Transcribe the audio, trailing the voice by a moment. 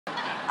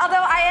Although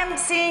I am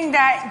seeing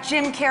that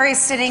Jim Carrey's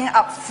sitting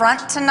up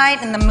front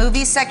tonight in the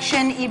movie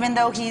section, even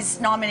though he's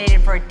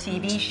nominated for a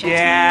TV show.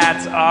 Yeah,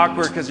 it's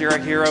awkward because you're a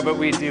hero, but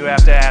we do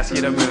have to ask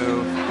you to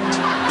move.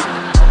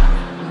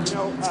 You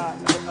know,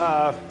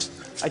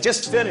 I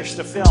just finished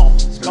a film.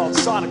 It's called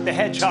Sonic the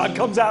Hedgehog.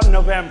 Comes out in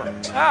November.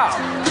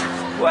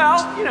 Oh.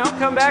 Well, you know,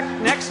 come back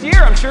next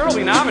year. I'm sure it'll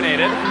be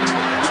nominated.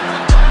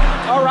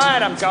 All right,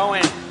 I'm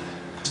going.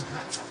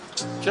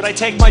 Should I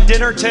take my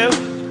dinner too?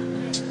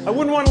 I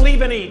wouldn't want to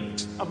leave any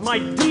of my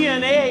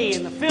DNA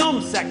in the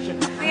film section.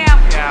 Yeah.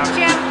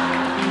 Jim,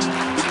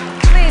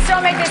 please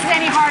don't make this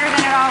any harder than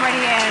it already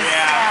is.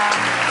 Yeah.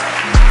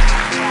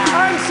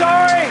 I'm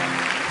sorry.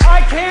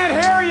 I can't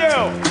hear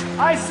you.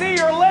 I see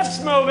your lips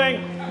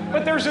moving,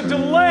 but there's a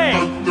delay. It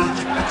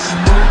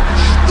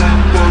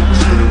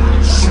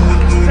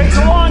takes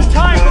a long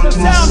time for the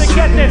sound to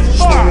get this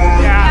far.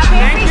 Yeah.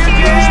 Thank you,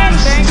 Jim.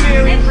 Thank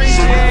you. We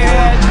appreciate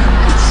it.